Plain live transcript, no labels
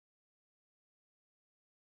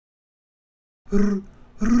Do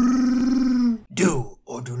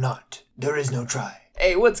or do not. There is no try.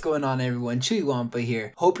 Hey, what's going on everyone? ChewyWampa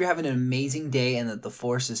here. Hope you're having an amazing day and that the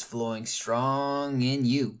force is flowing strong in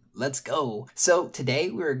you. Let's go. So today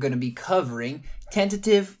we're going to be covering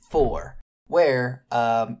Tantative IV, where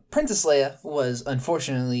Princess Leia was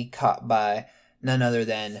unfortunately caught by none other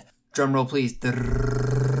than, drumroll please,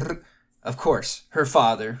 of course, her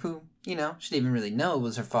father, who, you know, she didn't even really know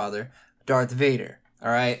was her father, Darth Vader.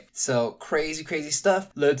 Alright, so crazy stuff.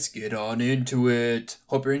 Let's get on into it.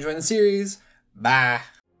 Hope you're enjoying the series. Bye.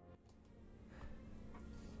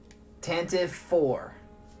 Tantative IV.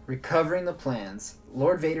 Recovering the plans.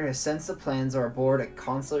 Lord Vader has sensed the plans are aboard a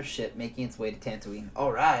consular ship making its way to Tatooine.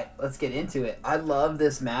 Alright, let's get into it. I love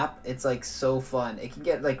this map. It's like so fun. It can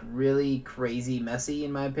get like really crazy messy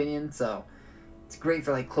in my opinion, so it's great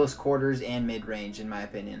for like close quarters and mid-range in my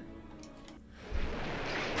opinion.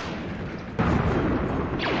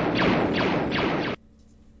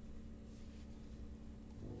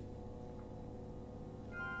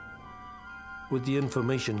 With the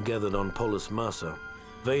information gathered on Polis Massa,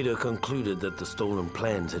 Vader concluded that the stolen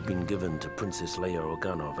plans had been given to Princess Leia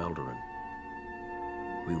Organa of Alderaan.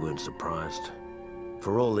 We weren't surprised.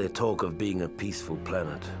 For all their talk of being a peaceful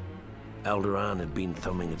planet, Alderaan had been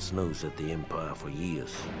thumbing its nose at the Empire for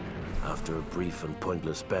years. After a brief and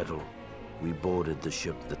pointless battle, we boarded the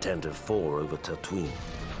ship the Tantative IV over Tatooine,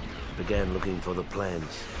 began looking for the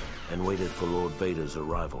plans, and waited for Lord Vader's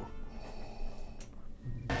arrival.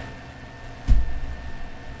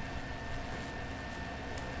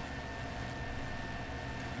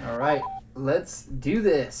 Alright, let's do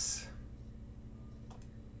this.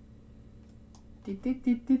 Lord Vader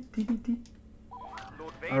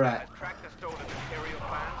Alright. has tracked the stolen Imperial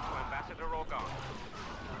plans to Ambassador Organa.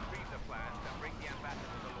 Retrieve the plans and bring the ambassador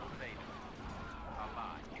to Lord Vader.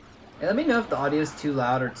 Alive. Hey, let me know if the audio is too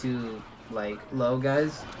loud or too, like, low,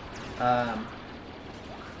 guys.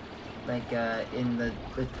 In the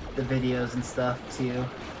videos and stuff, too.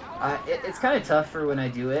 It's kind of tough for when I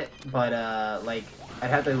do it, but, like, I'd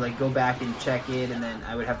have to, like, go back and check it, and then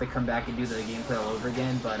I would have to come back and do the gameplay all over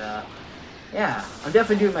again, but, yeah, I'm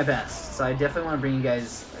definitely doing my best, so I definitely want to bring you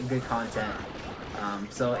guys good content.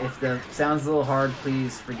 So if the sound's a little hard,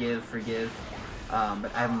 please forgive,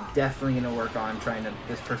 but I'm definitely going to work on trying to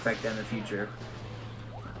just perfect that in the future.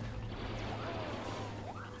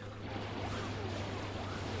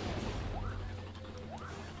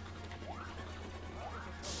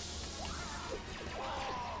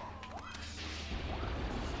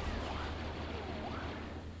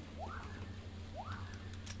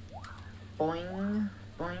 Boing,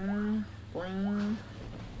 boing, boing.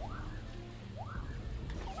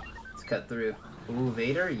 Let's cut through. Ooh,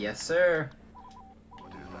 Vader? Yes, sir.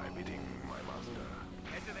 What is thy bidding, my master?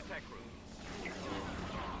 Enter the tech room.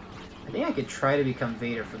 I think I could try to become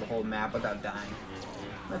Vader for the whole map without dying.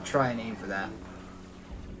 I'm gonna try and aim for that.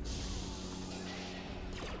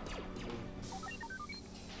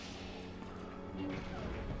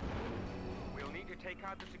 We'll need to take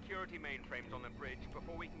out the security mainframes on the bridge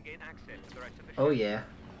before we can gain access to the rest of the ship. Oh, yeah.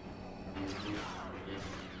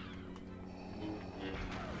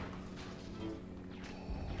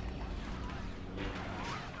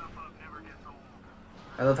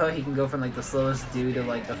 I love how he can go from like the slowest dude to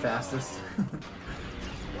like the fastest.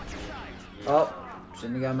 Oh,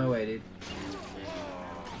 shouldn't have got in my way, dude.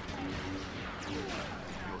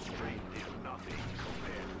 Your strength is nothing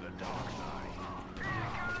compared to the dark side.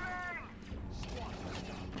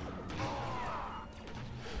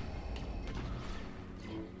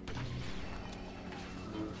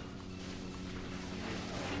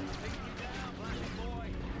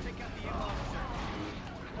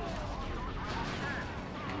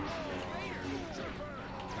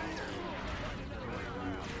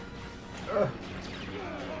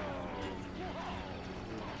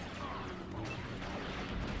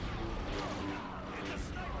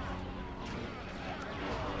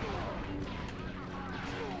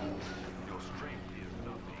 Your strength is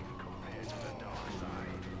nothing compared to the dark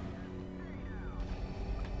side.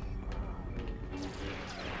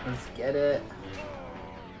 Let's get it.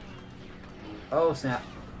 Oh, snap.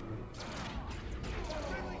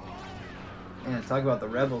 Man, talk about the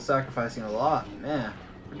rebels sacrificing a lot. Man,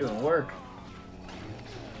 we're doing work.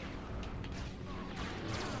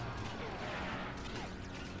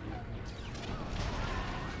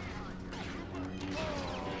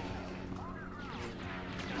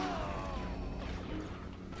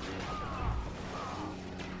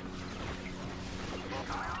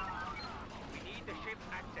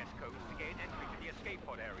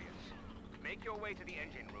 Make your way to the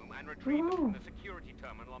engine room and retrieve them from the security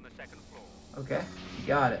terminal on the second floor. Okay,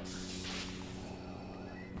 got it.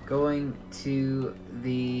 Going to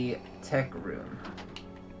the tech room.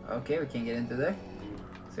 Okay, we can't get into there.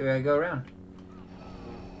 So we gotta go around.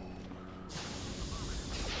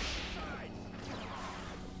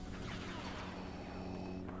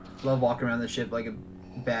 Love walking around the ship like a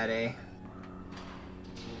bad A.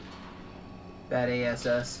 Bad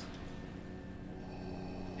ASS.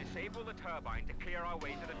 Disable the turbine to clear our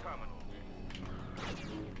way to the terminal.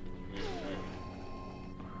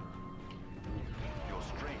 Your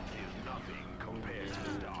strength is nothing compared to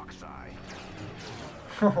the dark side.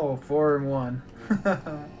 Oh, 4 and 1.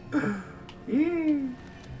 Yee.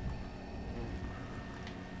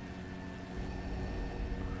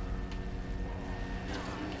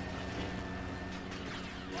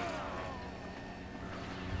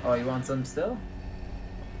 Oh, you want some still?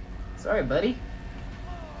 Sorry, buddy.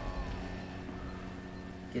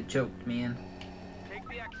 Get choked, man. Take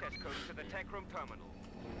the access code to the tech room terminal.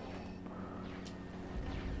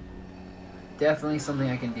 Definitely something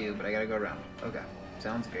I can do, but I gotta go around. Okay,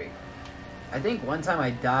 sounds great. I think one time I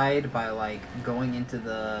died by like going into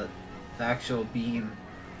the actual beam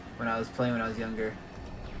when I was playing when I was younger.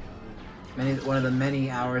 One of the many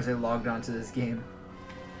hours I logged onto this game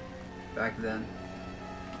back then.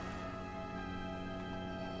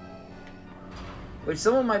 Which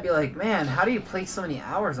someone might be like, man, how do you play so many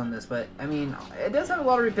hours on this? But I mean, it does have a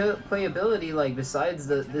lot of replayability. Like besides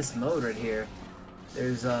this mode right here,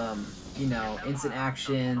 there's you know, instant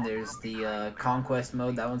action. There's the conquest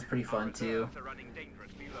mode. That one's pretty fun too.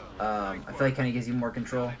 I feel like kind of gives you more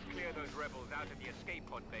control. Clear those rebels out of the escape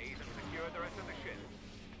pod bays and secure the rest of the ship.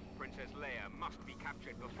 Princess Leia must be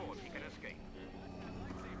captured before she can escape.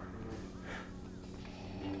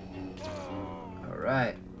 All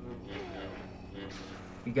right.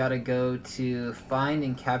 We gotta go to find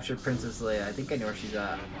and capture Princess Leia. I think I know where she's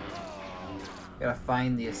at. Gotta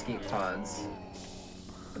find the escape pods.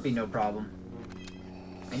 That'd be no problem.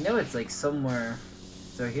 I know it's like somewhere.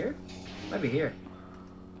 Is it here? Might be here.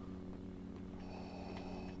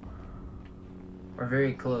 Or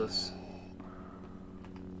very close.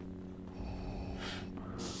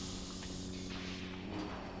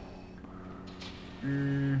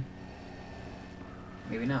 Maybe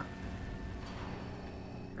not.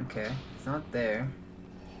 Okay, it's not there.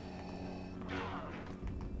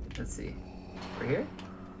 Let's see. Over here?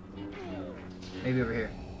 Maybe over here.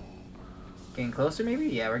 Getting closer, maybe?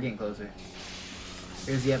 Yeah, we're getting closer.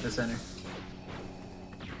 Here's the epicenter.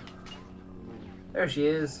 There she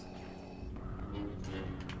is.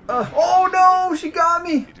 Oh no! She got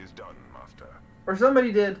me! It is done, Master. Or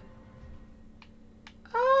somebody did.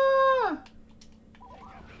 Ah!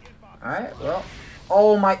 Alright, well.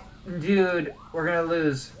 Oh my... Dude, we're gonna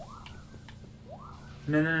lose.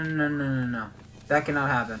 No, no, no, no, no, no, no. That cannot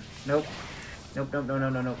happen. Nope. Nope, nope, no, no,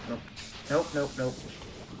 no, nope, nope. Nope, nope, nope.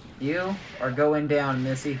 You are going down,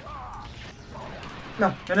 Missy.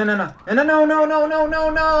 No, no, no, no, no. No, no, no, no, no, no, no,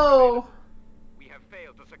 no! We have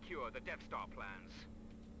failed to secure the Death Star plans.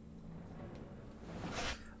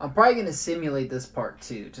 I'm probably gonna simulate this part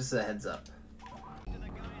too, just a heads up.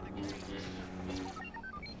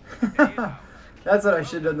 That's what I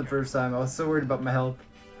should have done the first time. I was so worried about my health.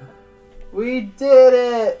 We did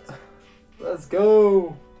it! Let's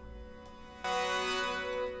go!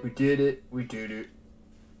 We did it. We did it.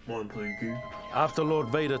 Wanna play a game? After Lord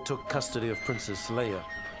Vader took custody of Princess Leia,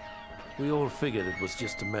 we all figured it was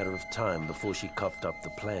just a matter of time before she coughed up the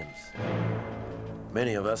plans.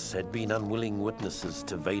 Many of us had been unwilling witnesses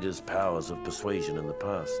to Vader's powers of persuasion in the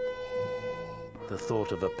past. The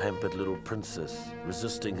thought of a pampered little princess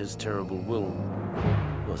resisting his terrible will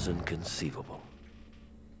was inconceivable.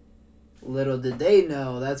 Little did they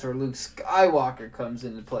know, that's where Luke Skywalker comes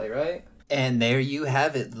into play, right? And there you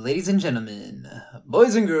have it, ladies and gentlemen,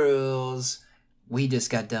 boys and girls. We just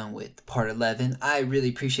got done with part 11. I really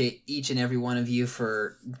appreciate each and every one of you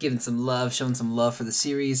for giving some love, showing some love for the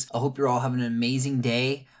series. I hope you're all having an amazing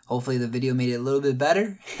day. Hopefully the video made it a little bit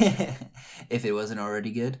better, if it wasn't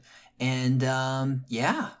already good. And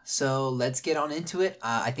yeah, so let's get on into it.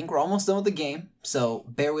 I think we're almost done with the game, so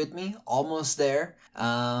bear with me, almost there.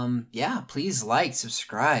 Yeah, please like,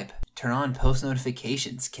 subscribe, turn on post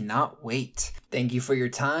notifications, cannot wait. Thank you for your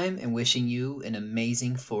time and wishing you an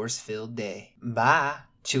amazing force-filled day. Bye.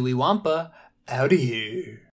 ChewyWampa, out of here.